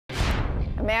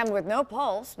A man with no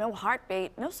pulse, no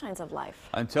heartbeat, no signs of life.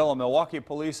 Until a Milwaukee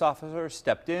police officer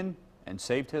stepped in and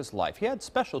saved his life. He had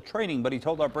special training, but he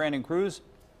told our Brandon Cruz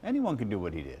anyone can do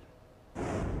what he did.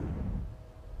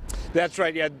 That's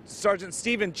right, yeah. Sergeant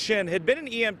Stephen Chin had been an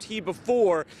EMT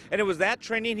before, and it was that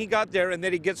training he got there and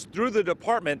then he gets through the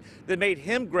department that made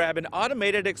him grab an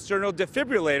automated external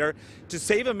defibrillator to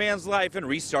save a man's life and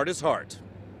restart his heart.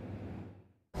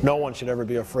 No one should ever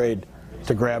be afraid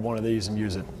to grab one of these and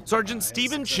use it. Sergeant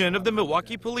Stephen Chin of the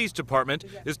Milwaukee Police Department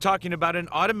is talking about an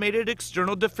automated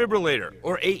external defibrillator,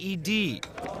 or AED.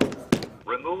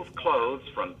 Remove clothes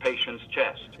from patient's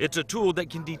chest. It's a tool that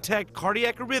can detect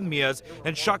cardiac arrhythmias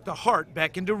and shock the heart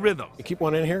back into rhythm. You keep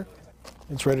one in here,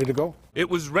 it's ready to go. It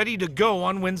was ready to go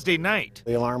on Wednesday night.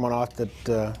 The alarm went off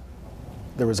that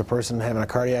there was a person having a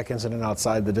cardiac incident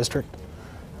outside the district.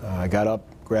 I got up,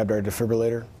 grabbed our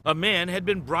defibrillator. A man had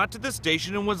been brought to the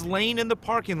station and was laying in the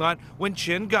parking lot when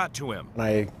Chin got to him.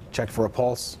 I checked for a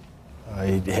pulse.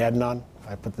 He had none.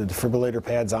 I put the defibrillator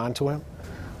pads onto him,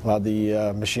 allowed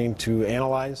the machine to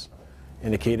analyze,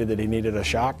 indicated that he needed a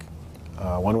shock.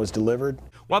 One was delivered.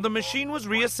 While the machine was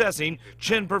reassessing,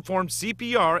 Chin performed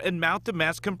CPR and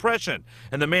mouth-to-mask compression,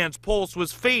 and the man's pulse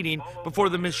was fading before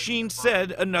the machine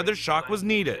said another shock was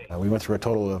needed. We went through a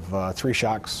total of 3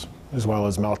 shocks, as well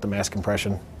as mouth-to-mask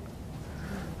compression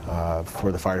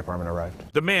before the fire department arrived.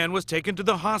 The man was taken to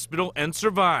the hospital and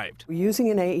survived. Using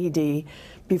an AED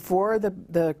before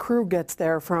the crew gets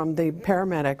there from the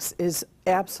paramedics is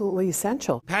absolutely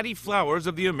essential. Patty Flowers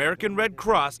of the American Red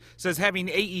Cross says having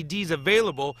AEDs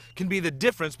available can be the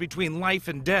difference between life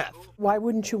and death. Why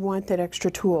wouldn't you want that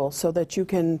extra tool so that you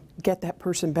can get that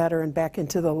person better and back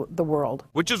into the world?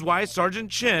 Which is why Sergeant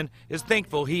Chin is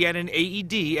thankful he had an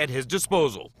AED at his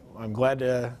disposal. I'm glad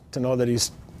to know that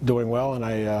he's doing well, and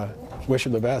I wish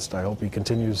him the best. I hope he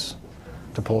continues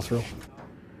to pull through.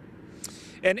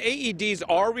 And AEDs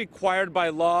are required by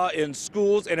law in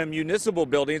schools and in municipal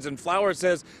buildings, and Flowers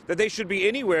says that they should be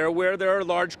anywhere where there are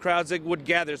large crowds that would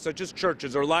gather, such as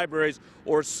churches or libraries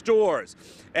or stores.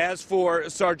 As for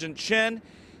Sergeant Chin,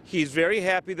 he's very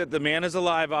happy that the man is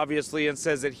alive, obviously, and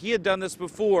says that he had done this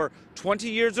before 20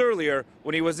 years earlier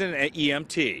when he was in an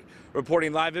EMT.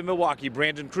 Reporting live in Milwaukee,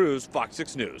 Brandon Cruz, Fox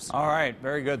 6 News. All right,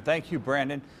 very good. Thank you,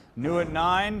 Brandon. New at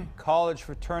 9, college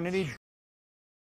fraternity